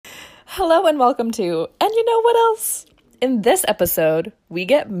Hello and welcome to And You Know What Else? In this episode, we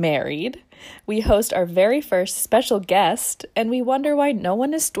get married, we host our very first special guest, and we wonder why no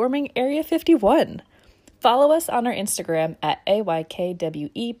one is storming Area 51. Follow us on our Instagram at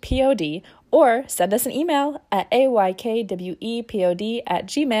AYKWEPOD or send us an email at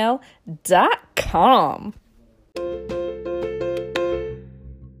AYKWEPOD@gmail.com.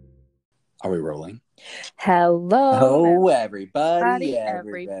 Are we rolling? Hello. Oh, everybody.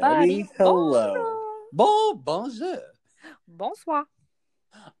 Hello. Bonjour. Bonsoir.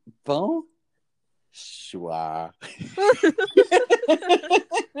 Bonsoir.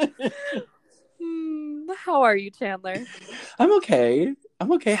 How are you, Chandler? I'm okay.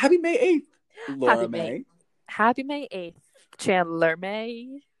 Happy May 8th, Laura Happy May 8th, Chandler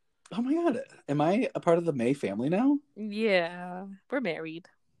May. Oh my God. Am I a part of the May family now? Yeah, we're married.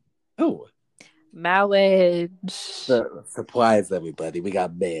 Oh. Marriage. Surprise, everybody. We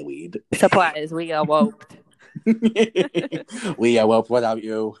got married. Surprise, we got woped. We are woped without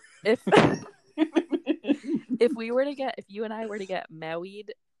you. If you and I were to get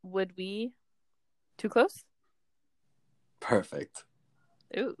married, would we? Too close? Perfect.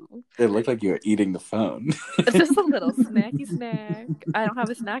 Ooh. It looked like you were eating the phone. It's just a little snacky snack. I don't have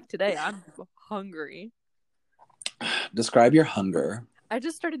a snack today. I'm hungry. Describe your hunger. I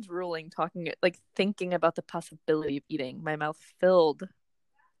just started drooling, thinking about the possibility of eating. My mouth filled.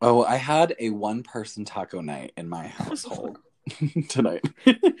 Oh, I had a one-person taco night in my household tonight.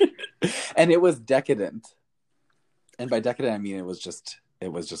 And it was decadent. And by decadent, I mean it was just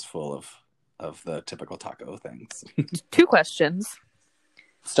full of the typical taco things. 2 questions.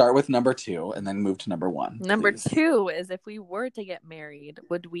 Start with number 2 and then move to number 1. Number please. 2 is, if we were to get married,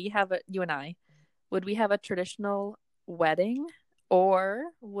 would we have a traditional wedding?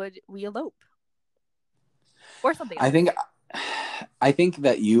 Or would we elope? Or something else? I think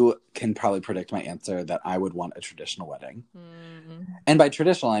that you can probably predict my answer that I would want a traditional wedding. Mm. And by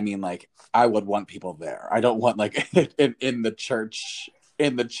traditional, I mean I would want people there. I don't want in the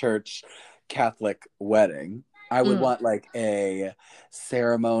church Catholic wedding. I would want a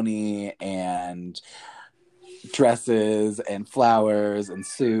ceremony and dresses and flowers and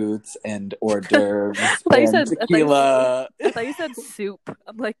suits and hors d'oeuvres and tequila. I thought you said soup.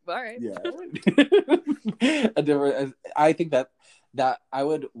 I'm like, all right. Yeah. I think that I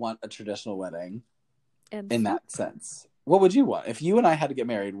would want a traditional wedding and in that sense. What would you want? If you and I had to get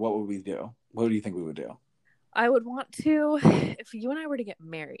married, what would we do? What do you think we would do? I would want to, if you and I were to get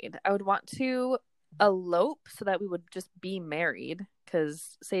married, I would want to elope so that we would just be married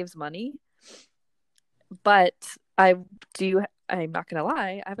because it saves money. But I'm not going to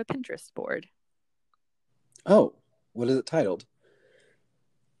lie, I have a Pinterest board. Oh, what is it titled?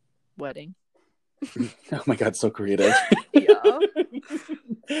 Wedding. Oh my God, so creative. Yeah.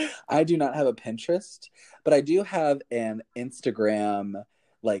 I do not have a Pinterest, but I do have an Instagram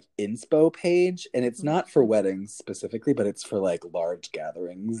inspo page, and it's not for weddings specifically, but it's for large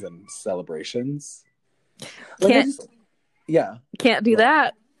gatherings and celebrations. Can't do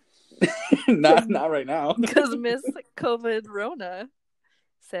that. not right now. Because Miss COVID Rona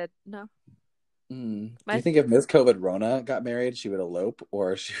said no. Do you think if Miss COVID Rona got married, she would elope,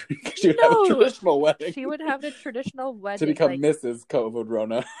 or she would have a traditional wedding? She would have a traditional wedding to become Mrs. COVID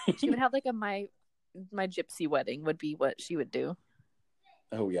Rona. She would have my gypsy wedding would be what she would do.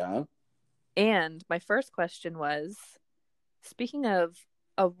 Oh yeah. And my first question was, speaking of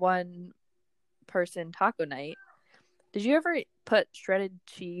a one-person taco night, did you ever put shredded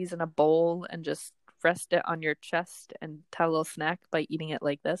cheese in a bowl and just rest it on your chest and have a little snack by eating it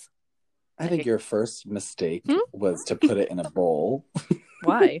like this? I think your first mistake was to put it in a bowl.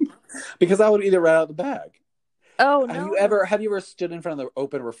 Why? Because I would eat it right out of the bag. Oh, no. Have you ever stood in front of the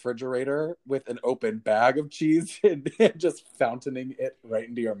open refrigerator with an open bag of cheese and just fountaining it right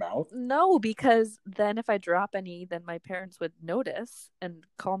into your mouth? No, because then if I drop any, then my parents would notice and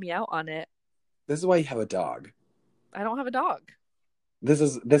call me out on it. This is why you have a dog. I don't have a dog. This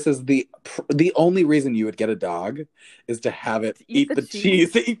is the only reason you would get a dog is to have it eat the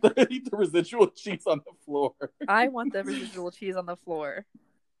cheese, eat the residual cheese on the floor. I want the residual cheese on the floor.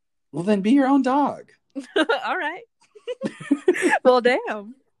 Well, then be your own dog. All right. Well,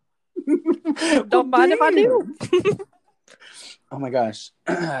 damn. Don't mind if I do. Oh my gosh.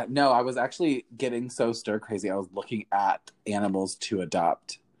 No, I was actually getting so stir crazy. I was looking at animals to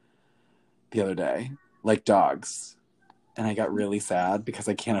adopt the other day, like dogs. And I got really sad because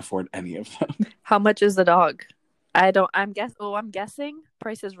I can't afford any of them. How much is the dog? I'm guessing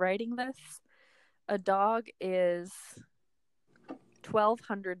Price is writing this. A dog is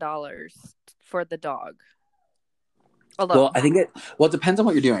 $1,200 for the dog. Alone. Well, it depends on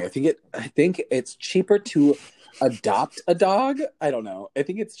what you're doing. I think it's cheaper to adopt a dog. I don't know. I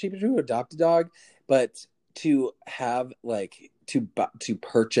think it's cheaper to adopt a dog, but to have like to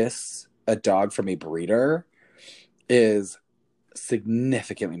purchase a dog from a breeder is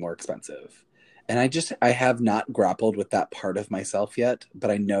significantly more expensive. And I have not grappled with that part of myself yet,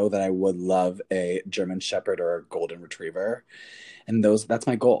 but I know that I would love a German Shepherd or a Golden Retriever, and that's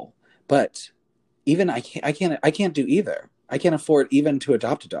my goal. But even I can't do either. I can't afford even to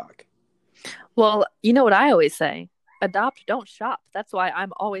adopt a dog. Well, you know what I always say? Adopt, don't shop. That's why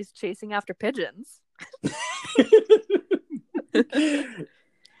I'm always chasing after pigeons.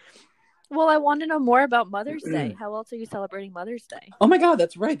 Well, I want to know more about Mother's Day. How else are you celebrating Mother's Day? Oh my God,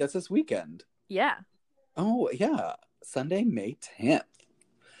 that's right. That's this weekend. Yeah. Oh yeah, Sunday, May 10th.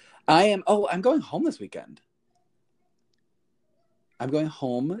 I'm going home this weekend. I'm going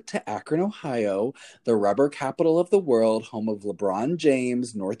home to Akron, Ohio, the rubber capital of the world, home of LeBron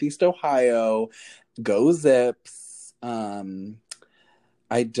James, Northeast Ohio. Go Zips.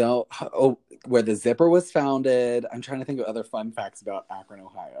 Where the zipper was founded. I'm trying to think of other fun facts about Akron,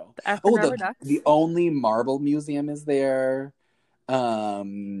 Ohio. The Akron Rubber Ducks. The only marble museum is there.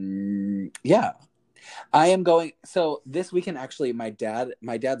 Yeah. I am going. So this weekend, actually, my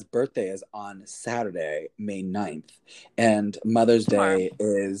dad's birthday is on Saturday, May 9th. And Mother's Day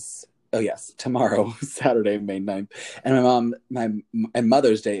is, oh yes, tomorrow, Saturday, May 9th. And and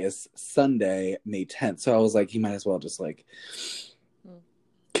Mother's Day is Sunday, May 10th. So I was like, you might as well just like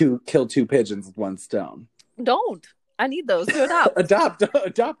kill two pigeons with one stone. Don't. I need those to adopt.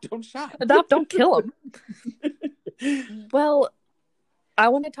 Adopt, don't shop. Adopt, don't kill them. Well, I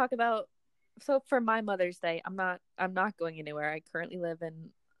want to talk about, so for my Mother's Day, I'm not going anywhere. I currently live in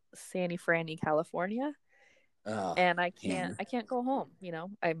San Francisco, California. And I can't go home, you know.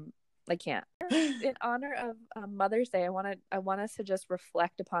 I can't. In honor of Mother's Day, I want us to just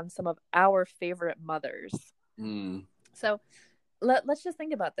reflect upon some of our favorite mothers. So let's just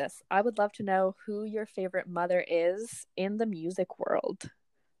think about this. I would love to know who your favorite mother is in the music world.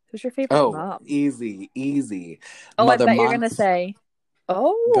 Who's your favorite mom? Easy. Oh, Mother I bet you're going to say,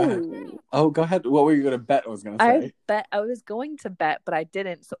 go ahead. What were you going to bet I was going to say? I was going to bet, but I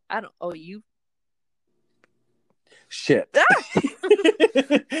didn't. So I don't, you. Shit.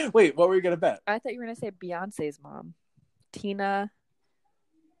 Wait, what were you going to bet? I thought you were going to say Beyonce's mom. Tina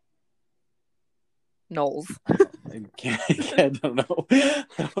Knowles. I don't know. I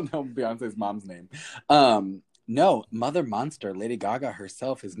don't know Beyonce's mom's name. No, Mother Monster, Lady Gaga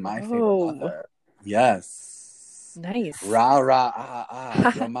herself is my favorite mother. Yes. Nice. Ra ra ah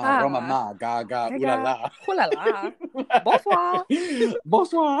ah Roma ma Gaga ooh la la. Ooh la la. Bonsoir.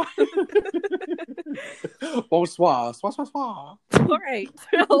 Bonsoir. Bonsoir. Soir. All right.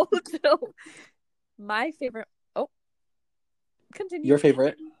 So my favorite. Oh, continue. Your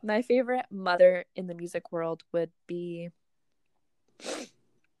favorite? My favorite mother in the music world would be.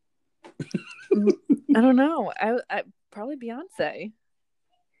 I don't know. I probably Beyonce.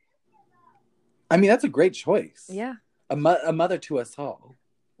 I mean, that's a great choice. Yeah. A mother to us all.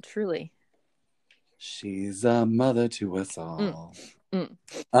 Truly. She's a mother to us all.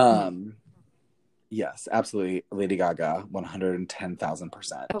 Yes, absolutely. Lady Gaga,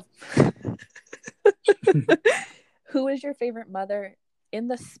 110,000%. Oh. Who is your favorite mother in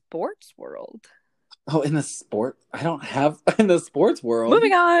the sports world? Oh, in the sport? I don't have in the sports world.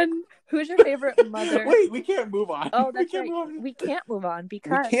 Moving on. Who's your favorite mother? Wait, we can't move on. Oh, that's right. We can't move on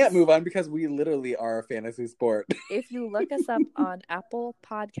because we literally are a fantasy sport. If you look us up on Apple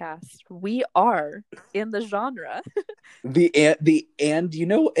Podcasts, we are in the genre. And you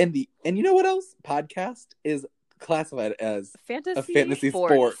know what else? Podcast is classified as a fantasy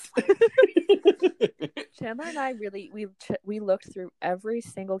sport. Chandler and I we looked through every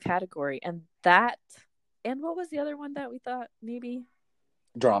single category, and what was the other one that we thought maybe?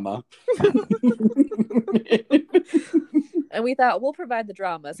 Drama. And we thought we'll provide the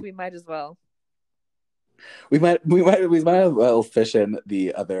drama, so we might as well. We might as well fish in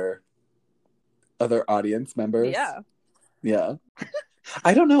the other audience members. Yeah.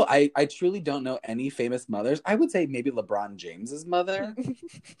 I don't know. I truly don't know any famous mothers. I would say maybe LeBron James's mother.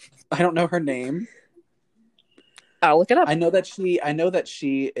 I don't know her name. I'll look it up. I know that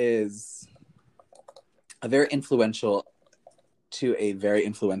she is a very influential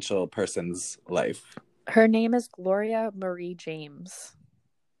person's life. Her name is Gloria Marie James.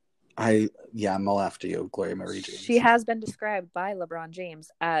 I'm all after you, Gloria Marie James. She has been described by LeBron James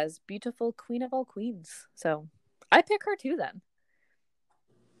as beautiful queen of all queens. So I pick her too then.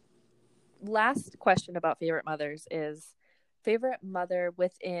 Last question about favorite mothers is favorite mother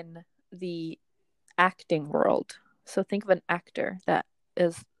within the acting world. So think of an actor that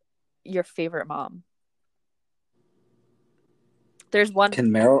is your favorite mom. There's one.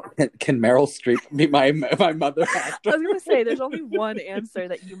 Can Meryl Streep be my mother actor? I was going to say, there's only one answer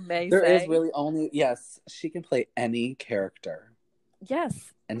that you may There say. is really only, yes, she can play any character.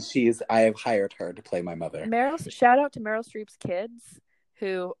 Yes. And I have hired her to play my mother. Shout out to Meryl Streep's kids,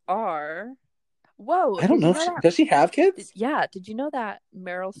 who are... Whoa. I don't know if does she have kids? Yeah. Did you know that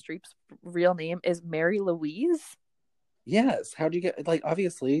Meryl Streep's real name is Mary Louise? Yes. How do you get, like,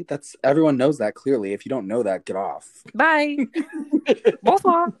 obviously, everyone knows that clearly. If you don't know that, get off. Bye.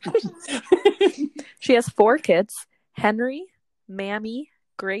 Bonsoir. She has 4 kids: Henry, Mammy,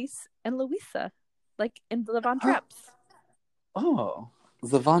 Grace, and Louisa, like in the Von Trapps. Oh,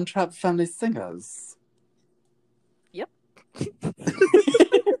 the Von Trapp family singers. Yep.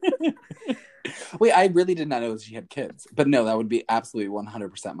 Wait, I really did not know she had kids. But no, that would be absolutely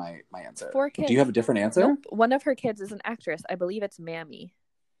 100% my answer. 4 kids. Do you have a different answer? Nope. One of her kids is an actress. I believe it's Mammy.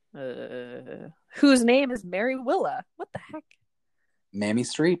 Whose name is Mary Willa. What the heck? Mammy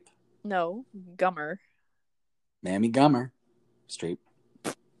Streep. No, Gummer. Mammy Gummer Streep.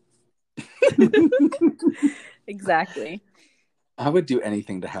 Exactly. I would do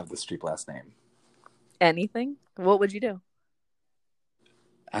anything to have the Streep last name. Anything? What would you do?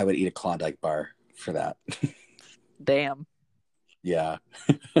 I would eat a Klondike bar for that. Damn. Yeah.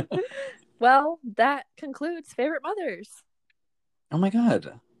 Well, that concludes Favorite Mothers. Oh my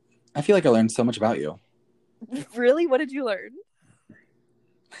God. I feel like I learned so much about you. Really? What did you learn?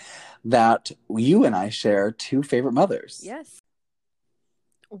 That you and I share 2 favorite mothers. Yes.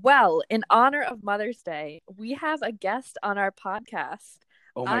 Well, in honor of Mother's Day, we have a guest on our podcast.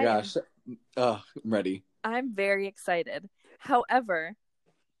 Oh my gosh. I'm ready. I'm very excited. However,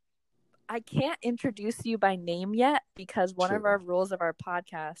 I can't introduce you by name yet because one of our rules of our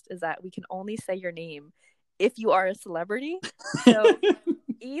podcast is that we can only say your name if you are a celebrity. So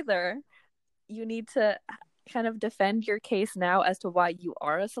either you need to kind of defend your case now as to why you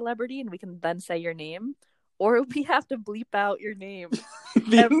are a celebrity and we can then say your name, or we have to bleep out your name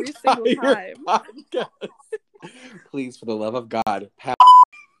every single time. Podcast. Please, for the love of God.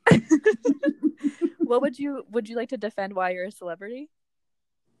 What would you like to defend why you're a celebrity?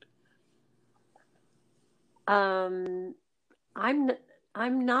 I'm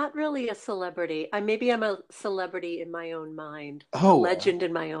not really a celebrity. Maybe I'm a celebrity in my own mind. Oh, a legend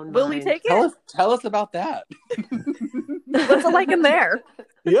in my own mind. Will we take it? Tell us about that. What's it like in there?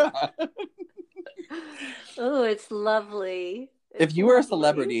 Yeah. Oh, it's lovely. If you were a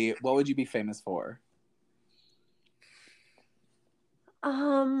celebrity, what would you be famous for?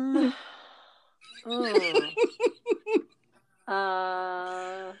 Oh.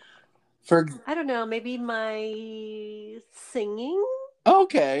 For I don't know, maybe my singing?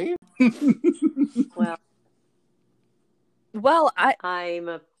 Okay. Well, I'm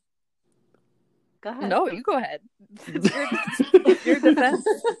a... Go ahead. No, you go ahead. Your defense.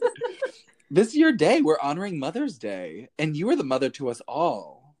 This is your day. We're honoring Mother's Day. And you are the mother to us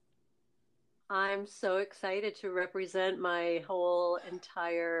all. I'm so excited to represent my whole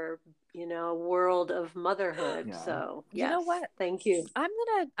entire, world of motherhood. Yeah. So, You know what? Thank you. I'm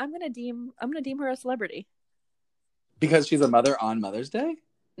gonna deem her a celebrity. Because she's a mother on Mother's Day?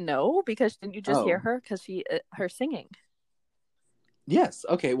 No, because didn't you just hear her? Because her singing. Yes.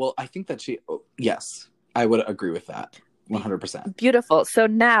 Okay. Well, I think that yes, I would agree with that. 100%. Beautiful. So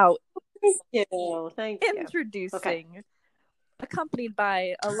now, Thank you. Introducing, accompanied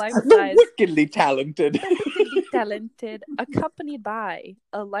by a life-size, wickedly talented, accompanied by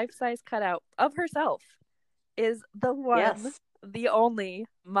a life-size cutout of herself, is the one, the only,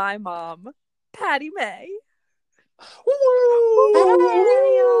 my mom, Patty May. Hey,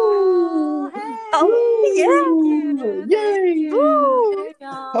 oh yeah! Yay!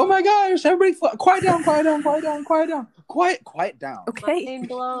 Oh my gosh! Everybody, quiet down! Quiet down! Okay. Mind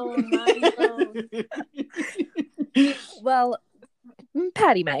blown. Well,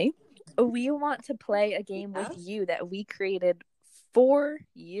 Patty May, we want to play a game with you that we created for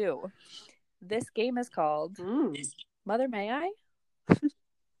you. This game is called Mother May I?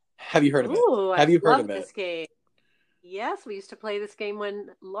 Have you heard of it? Have you heard of it? This game. Yes, we used to play this game when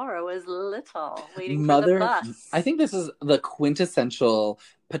Laura was little, waiting for the bus. I think this is the quintessential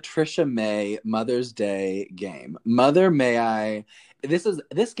Patricia May Mother's Day game. Mother May I? This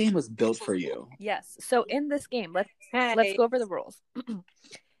game was built for you. Yes. So in this game, let's go over the rules.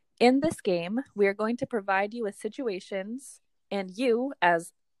 In this game, we are going to provide you with situations, and you,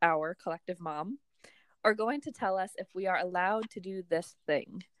 as our collective mom, are going to tell us if we are allowed to do this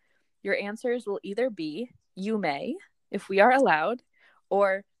thing. Your answers will either be, you may, if we are allowed,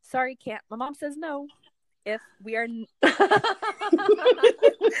 or, sorry, can't, my mom says no. if we are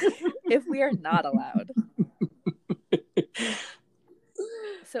if we are not allowed.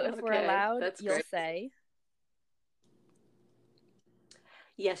 So if we're allowed, you'll say.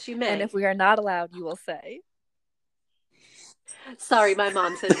 Yes, you may. And if we are not allowed, you will say. Sorry, my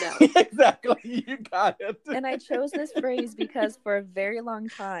mom said no. Exactly, you got it. And I chose this phrase because for a very long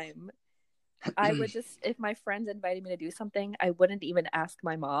time, I would just, if my friends invited me to do something, I wouldn't even ask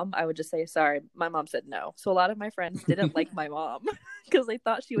my mom. I would just say, sorry, my mom said no. So a lot of my friends didn't like my mom because they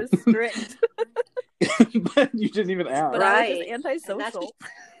thought she was strict. But you didn't even ask. But I was just antisocial.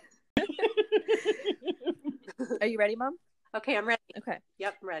 Are you ready, Mom? Okay, I'm ready. Okay.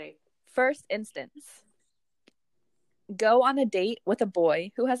 Yep, I'm ready. First instance. Go on a date with a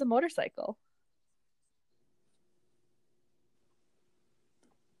boy who has a motorcycle.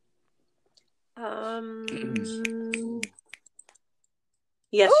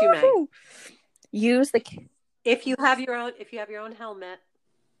 Yes, you may. Use the if you have your own helmet.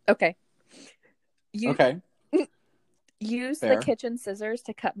 Okay. Okay. Use Fair. the kitchen scissors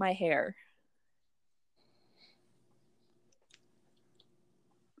to cut my hair.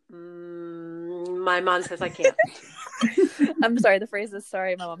 My mom says I can't. I'm sorry. The phrase is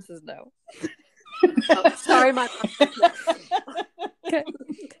sorry. My mom says no. Oh, sorry, my mom says no. Okay.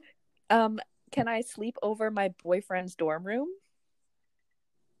 Can I sleep over my boyfriend's dorm room?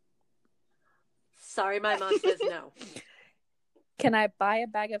 Sorry, my mom says no. Can I buy a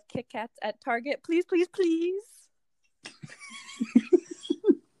bag of Kit Kats at Target? Please, please, please.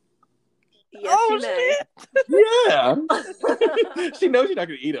 Yes, you may. Yeah. She knows you're not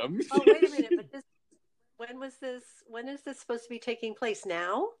going to eat them. Oh, wait a minute. But when is this supposed to be taking place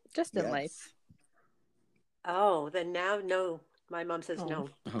now? Just in life. Oh, then now, no. My mom says no.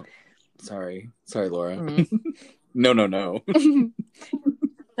 Oh, sorry, Laura. No.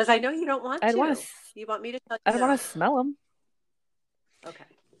 Because I know you don't want to. You want me to tell you I don't want to smell them. Okay.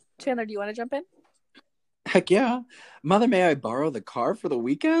 Chandler, do you want to jump in? Heck yeah. Mother, may I borrow the car for the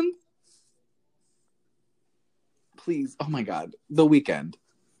weekend? Please. Oh my God. The weekend.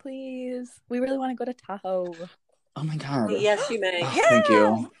 Please. We really want to go to Tahoe. Oh my God. Yes, you may. Oh, yeah! Thank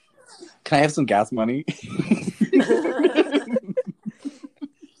you. Can I have some gas money?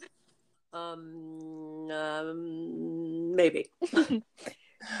 Maybe.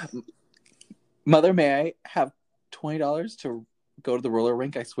 Mother, may I have $20 to go to the roller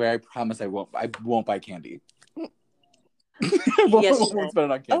rink? I swear, I promise I won't buy candy. I won't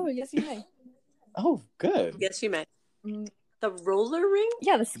spend it on candy. Oh, yes, you may. Oh, good. Yes, you may. The roller rink?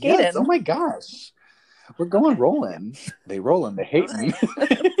 Yeah, the skating. Yes. Oh my gosh. We're going rolling. They rolling. They hating.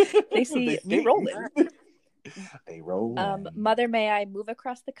 They see me rolling. They roll. Mother, may I move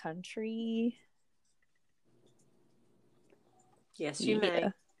across the country? Yes, you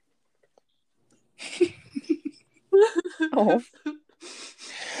may. Oh.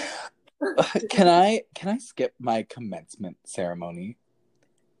 Can I skip my commencement ceremony?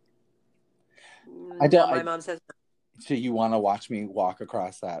 I don't. My mom says. So you want to watch me walk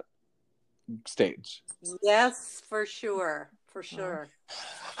across that stage? Yes, for sure. For sure.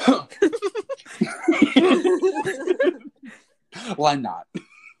 Well, I'm not.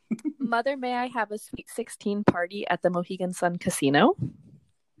 Mother, may I have a Sweet 16 party at the Mohegan Sun Casino?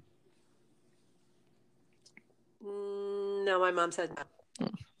 No, my mom said no.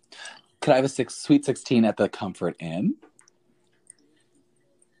 Could I have a Sweet 16 at the Comfort Inn?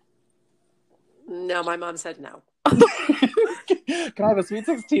 No, my mom said no. Can I have a Sweet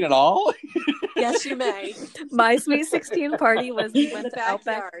 16 at all? Yes, you may. My Sweet 16 party was we went in the to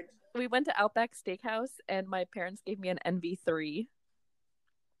backyard. Outback. We went to Outback Steakhouse, and my parents gave me an NV3.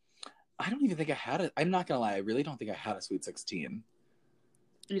 I don't even think I had it. I'm not gonna lie. I really don't think I had a Sweet 16.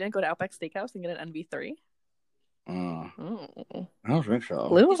 You didn't go to Outback Steakhouse and get an NV3? I don't think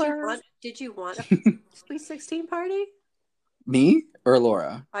so. Did you want a Sweet 16 party? Me or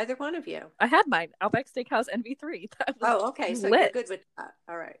Laura? Either one of you. I had mine. Outback Steakhouse NV3. Okay. So lit. You're good with that.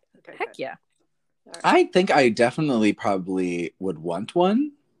 All right. Okay. Heck good. Yeah. Right. I think I definitely probably would want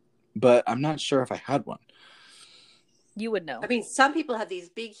one, but I'm not sure if I had one. You would know. I mean, some people have these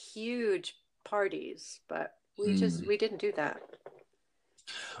big, huge parties, but we didn't do that.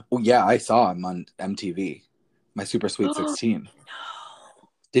 Well, yeah, I saw him on MTV. My Super Sweet 16. No.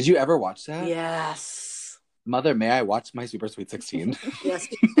 Did you ever watch that? Yes. Mother, may I watch my Super Sweet 16? Yes.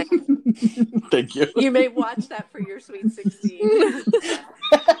 Thank you. You may watch that for your Sweet 16.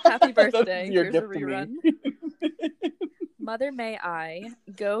 Happy birthday. Your Here's a gift to rerun. Mother, may I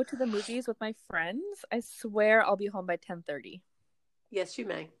go to the movies with my friends? I swear I'll be home by 10:30. Yes, you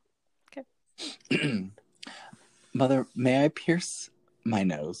may. Okay. Mother, may I pierce my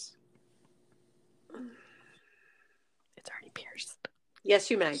nose? pierced.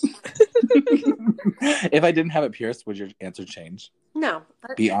 Yes, you may. If I didn't have it pierced, would your answer change? No,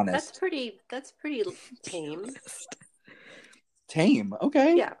 Be honest. That's pretty tame. Tame.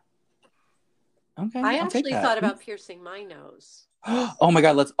 Okay. Yeah. Okay. I I'll take actually that. thought about piercing my nose. Oh my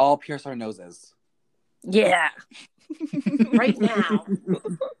God, let's all pierce our noses. Yeah. Right now.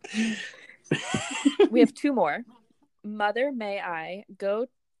 We have 2 more. Mother, may I go...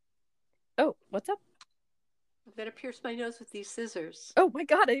 Oh, what's up? I'm going to pierce my nose with these scissors. Oh my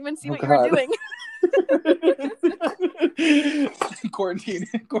God, I didn't even see Oh, what you were God. Quarantine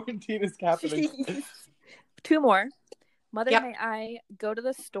is happening. 2 more. Mother, Yep. may I go to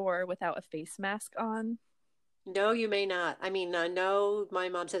the store without a face mask on? No, you may not. I mean, no, my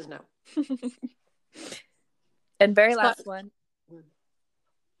mom says no. And very last one.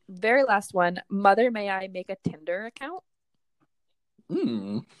 Mother, may I make a Tinder account?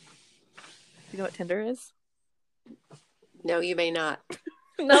 Mm. You know what Tinder is? No, you may not.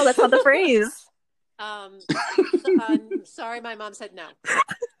 No, that's not the phrase. I'm sorry, my mom said no.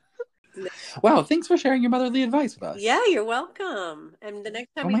 Wow, thanks for sharing your motherly advice with us. Yeah, you're welcome. And the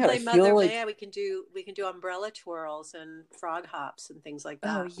next time we play Mother May I, we can do umbrella twirls and frog hops and things like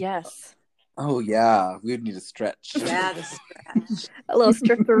that. Oh yes. Oh yeah, we would need to stretch. Yeah, the stretch. A little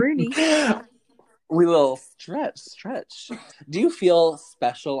stretcheroonie. We little stretch. Do you feel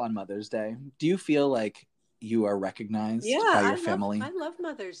special on Mother's Day? Do you feel like you are recognized by your family? I love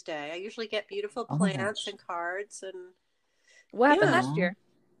Mother's Day. I usually get beautiful plants and cards and what happened last year?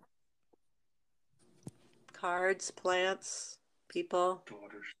 Cards, plants, people.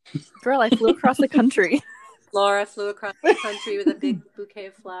 Girl, I flew across the country. Laura flew across the country with a big bouquet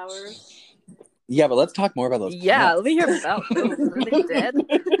of flowers. Yeah, but let's talk more about those Yeah, plants. let me hear about those. Are they dead?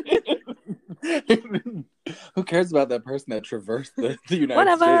 Who cares about that person that traversed the United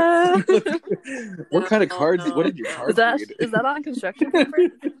Whatever. States? What kind of cards? What did your card read? Is that on construction paper?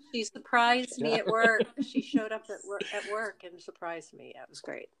 She surprised me at work. She showed up at work and surprised me. That was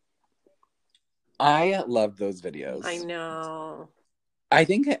great. I love those videos. I know. I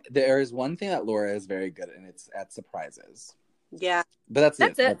think there is one thing that Laura is very good at, and it's at surprises. Yeah. But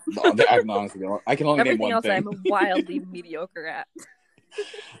that's it. Honestly, I can only name one thing. Everything else I'm wildly mediocre at.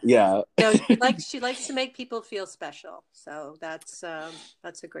 Yeah. No, she likes to make people feel special. So that's a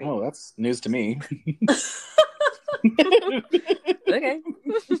great. Oh, that's news to me. Okay.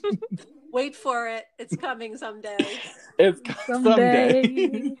 Wait for it. It's coming someday. It's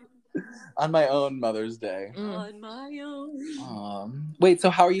someday. On my own Mother's Day. On my own. Wait, so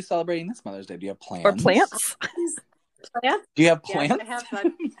how are you celebrating this Mother's Day? Do you have plans? Or plants? Plants? Do you have plants? Yes, I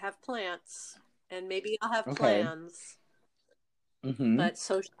have plants. And maybe I'll have plans. Mm-hmm. But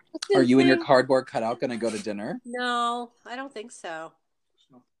social Are you and your cardboard cutout going to go to dinner? No, I don't think so.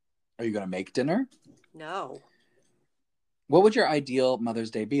 Are you going to make dinner? No. What would your ideal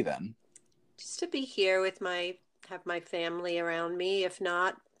Mother's Day be then? Just to be here with have my family around me. If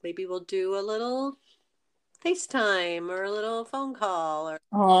not, maybe we'll do a little FaceTime or a little phone call.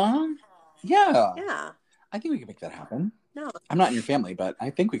 Yeah. Yeah. I think we can make that happen. No. I'm not in your family, but I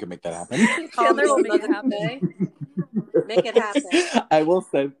think we can make that happen. Chandler will make it happen. Make it happen. I will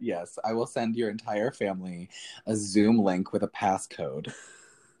send your entire family a Zoom link with a passcode.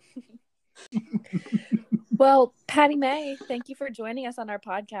 Well, Patty May, thank you for joining us on our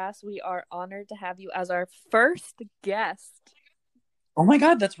podcast. We are honored to have you as our first guest. Oh my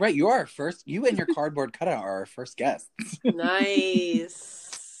God, that's right. You are our first. You and your cardboard cutout are our first guests. Nice.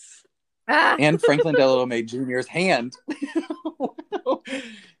 And Franklin Delano made Jr.'s hand.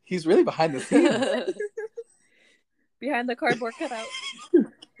 He's really behind the scenes. Behind the cardboard cutout.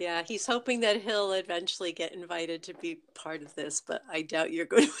 Yeah, he's hoping that he'll eventually get invited to be part of this, but I doubt you're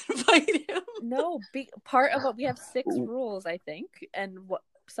going to invite him. No, part of it, we have 6 rules, I think. And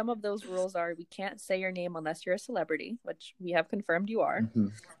some of those rules are we can't say your name unless you're a celebrity, which we have confirmed you are. Mm-hmm.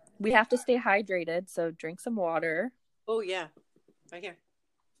 We have to stay hydrated, so drink some water. Oh, yeah. Right here.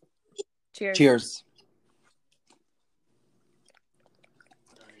 Cheers. Cheers.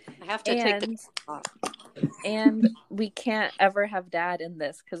 I have to take the off. And we can't ever have Dad in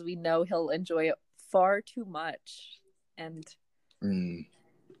this because we know he'll enjoy it far too much. And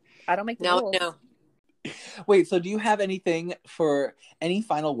I don't make the rules. No. Wait, so do you have any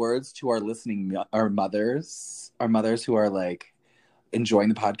final words to our listening, our mothers who are like enjoying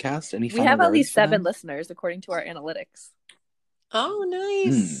the podcast? We have at least 7 listeners according to our analytics. Oh,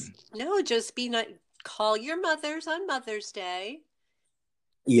 nice. No, just call your mothers on Mother's Day.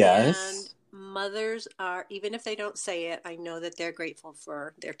 Yes. And mothers are, even if they don't say it, I know that they're grateful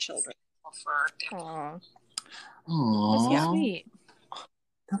for their children. Aww. Aww. That's sweet.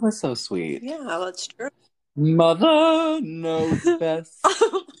 That was so sweet. Yeah, well, it's true. Mother knows best.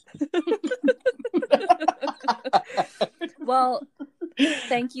 Well,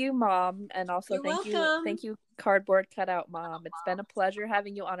 thank you, Mom, and also You're thank welcome. you, Cardboard Cutout Mom. It's been a pleasure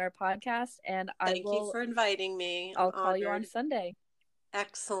having you on our podcast, and Thank you for inviting me. I'll I'm call you on honored. Sunday.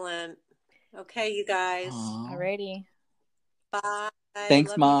 Excellent. Okay, you guys. Aw. Alrighty. Bye.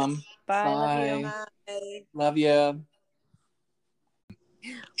 Thanks, Love Mom. you. Bye. Love you. Bye. Love you.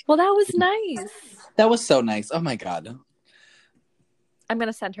 Well, that was nice. That was so nice. Oh my God. I'm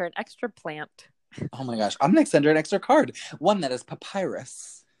gonna send her an extra plant. Oh my gosh. I'm gonna send her an extra card. One that is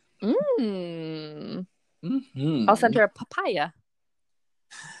papyrus. Mm. Mm-hmm. I'll send her a papaya.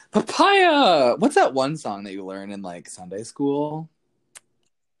 Papaya. What's that one song that you learn in like Sunday school?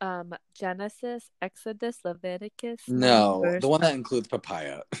 Genesis, Exodus, Leviticus. No, Numbers. the one that includes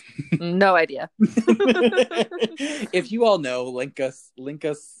papaya. No idea. If you all know, link us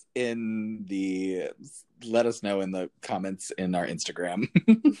in the, let us know in the comments in our Instagram.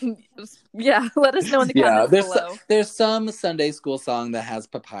 Yeah, let us know in the comments below. There's some Sunday school song that has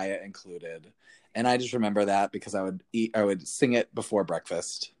papaya included, and I just remember that because I would sing it before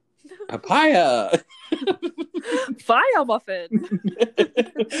breakfast. Papaya. Fire muffin.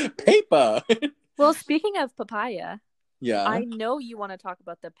 Paper. Well, speaking of papaya, Yeah. I know you want to talk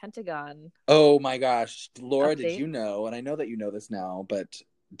about the Pentagon. Oh my gosh, Laura, Update. did you know, and I know that you know this now, but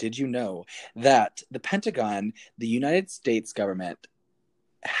did you know that the Pentagon, the United States government,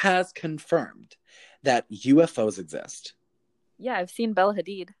 has confirmed that UFOs exist? Yeah, I've seen Bella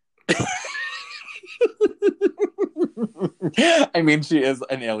Hadid. I mean, she is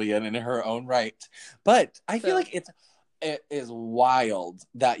an alien in her own right. But I feel like it is wild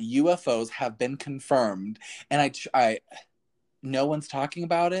that UFOs have been confirmed, and no one's talking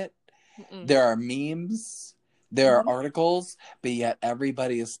about it. Mm-mm. There are memes, there are articles, but yet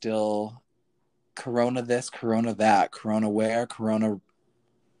everybody is still Corona this, Corona that, Corona where, Corona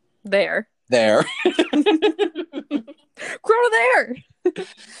there. Corona there.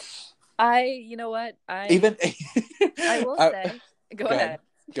 You know what? I will say, go ahead.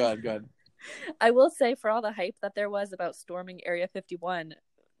 I will say, for all the hype that there was about storming Area 51,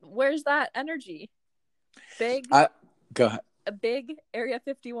 where's that energy? Go ahead. A big Area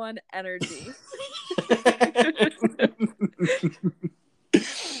 51 energy.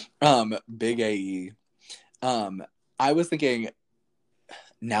 Big AE. I was thinking,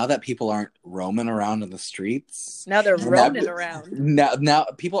 now that people aren't roaming around in the streets, now they're roaming around. Now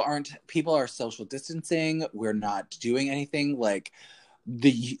people are social distancing. We're not doing anything. Like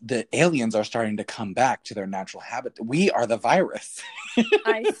the aliens are starting to come back to their natural habitat. We are the virus.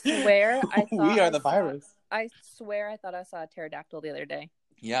 I swear, we are the virus. I swear, I thought I saw a pterodactyl the other day.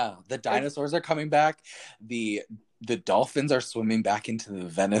 Yeah, the dinosaurs are coming back. The dolphins are swimming back into the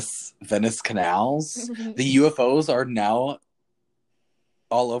Venice canals. The UFOs are now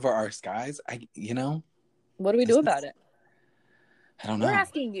all over our skies. What do we do about it? I don't know. We're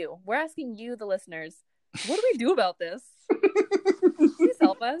asking you, the listeners. What do we do about this? Please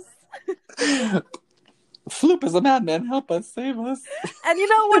help us. Floop is a madman. Help us, save us. And you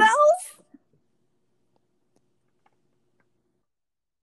know what else?